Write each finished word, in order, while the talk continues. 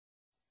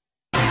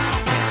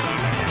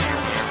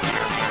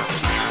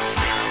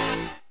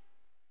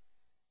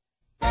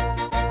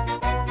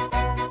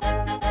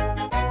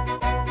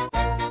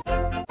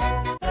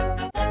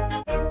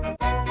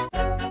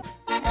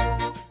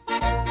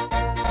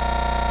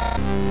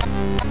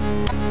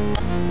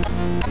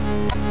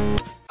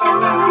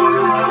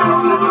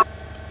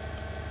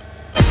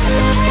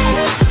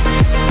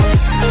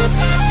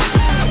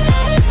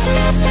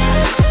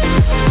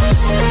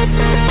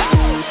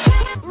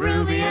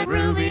Ruby and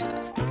Ruby,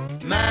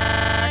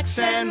 Max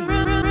and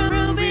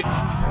Ruby.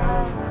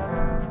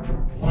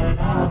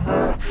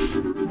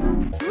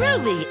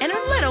 Ruby and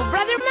her little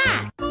brother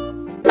Max.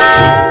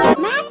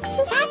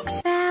 Max's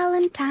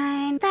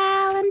Valentine,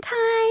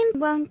 Valentine,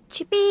 won't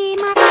you be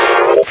my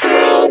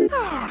Valentine?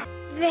 Oh,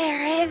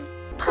 very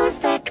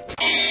perfect.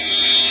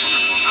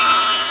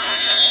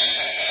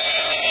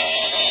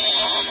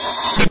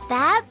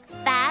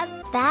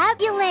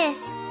 Fabulous.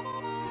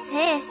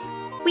 Sis,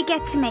 we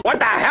get to make... What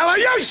the hell are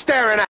you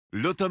staring at?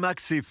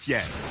 L'Automax est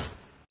fier.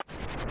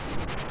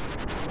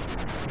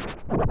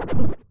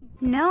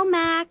 No,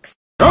 Max.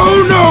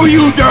 Oh, no,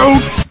 you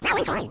don't!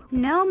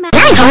 No, Max.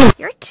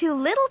 You're too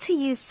little to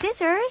use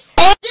scissors.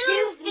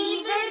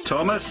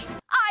 Thomas?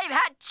 I've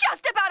had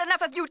just about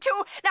enough of you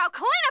two. Now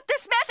clean up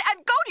this mess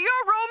and go to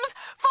your rooms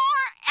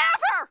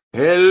forever!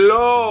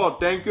 Hello,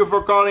 thank you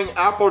for calling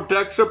Apple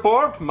Tech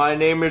Support. My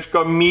name is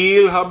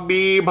Camille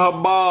Habib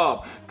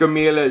Habab.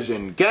 Camille as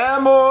in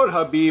camel,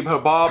 Habib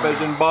Habab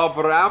as in Bob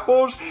for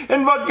apples.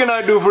 And what can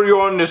I do for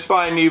you on this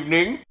fine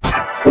evening?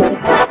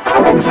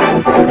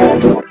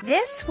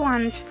 This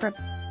one's for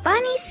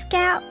Bunny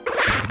Scout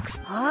Max.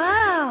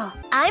 Oh,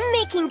 I'm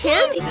making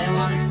candy. They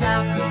wanna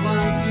stop the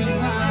ones who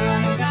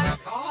want.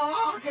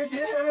 Oh, I can do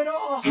it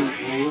all.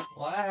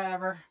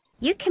 Whatever.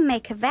 You can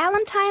make a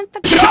Valentine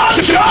for... They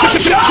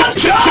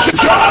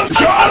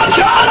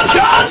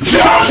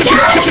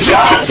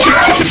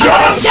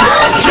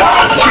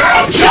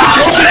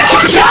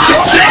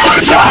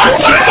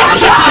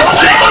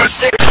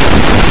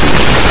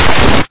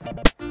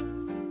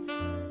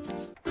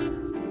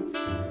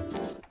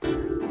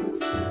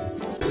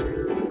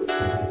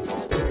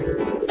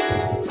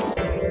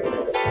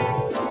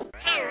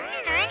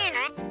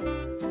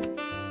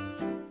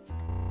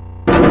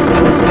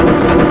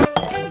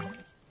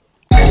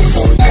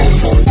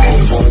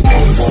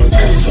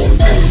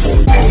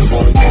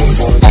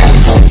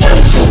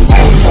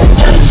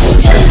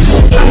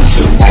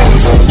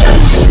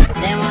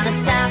wanna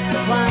stop the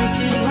ones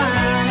who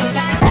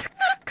want.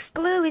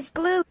 Glue is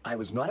glue. I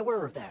was not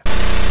aware of that.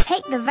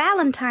 Take the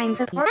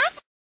Valentines apart.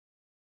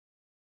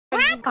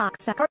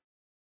 Cocksucker.